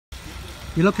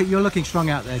You're looking strong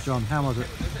out there, John. How was it?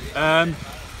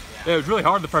 It was really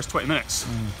hard the first 20 minutes.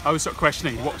 I was sort of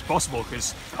questioning what was possible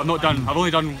because I've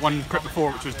only done one trip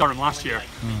before, which was Durham last year.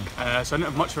 So I didn't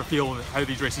have much of a feel of how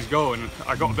these races go, and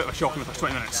I got a bit of a shock in the first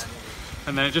 20 minutes.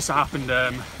 And then it just so happened,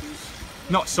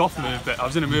 not soft move, but I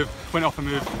was in a move, went off a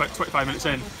move about 25 minutes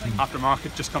in after Mark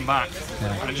had just come back,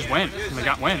 and it just went, and the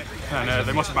gap went. And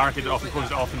they must have barricaded it off and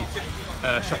closed it off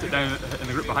and shut it down in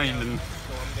the group behind, and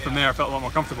from there I felt a lot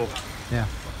more comfortable. Yeah.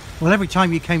 Well, every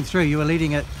time you came through, you were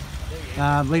leading it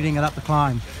up the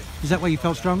climb. Is that where you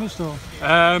felt strongest, or?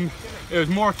 It was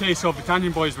more a case of the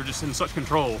Canyon boys were just in such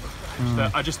control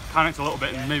that I just panicked a little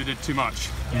bit and maybe did too much.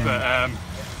 But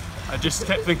I just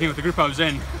kept thinking with the group I was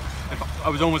in, I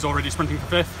was almost already sprinting for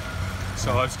fifth,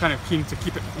 so I was kind of keen to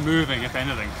keep it moving, if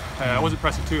anything. I wasn't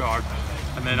pressing too hard,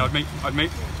 and then I'd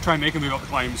try and make a move up the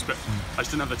climbs, but I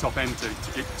just didn't have the top end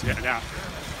to get a gap.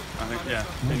 I think,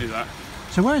 they knew that.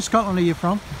 So where in Scotland are you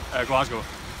from? Glasgow.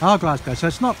 Oh, Glasgow. So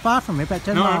it's not far from me, about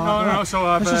 10 miles. No.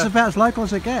 So this is about as local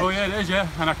as it gets. Oh yeah, it is. Yeah,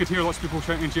 and I could hear lots of people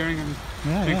shouting and cheering and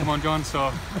saying, "Come on, John!"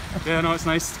 So it's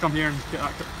nice to come here and get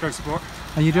that crowd support.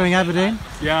 Are you doing Aberdeen?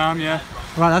 Yeah, yeah.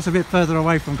 Right, that's a bit further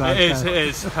away from Glasgow. It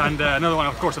is. And another one,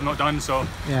 of course, I've not done. So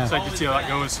excited to see how that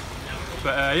goes.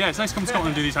 But it's nice to come to Scotland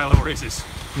and do these high-level races.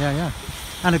 Yeah.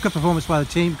 And a good performance by the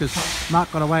team, because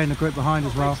Mark got away in the group behind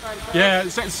as well. Yeah,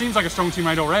 it seems like a strong team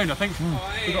ride all round. I think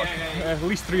we've got at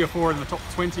least 3 or 4 in the top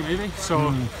 20 maybe, so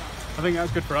I think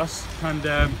that's good for us.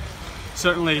 And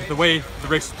certainly the way the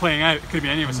race was playing out, it could have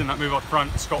been any of us in that move up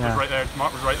front. Scott was right there,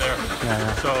 Mark was right there.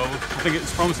 So I think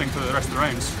it's promising for the rest of the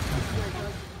rounds.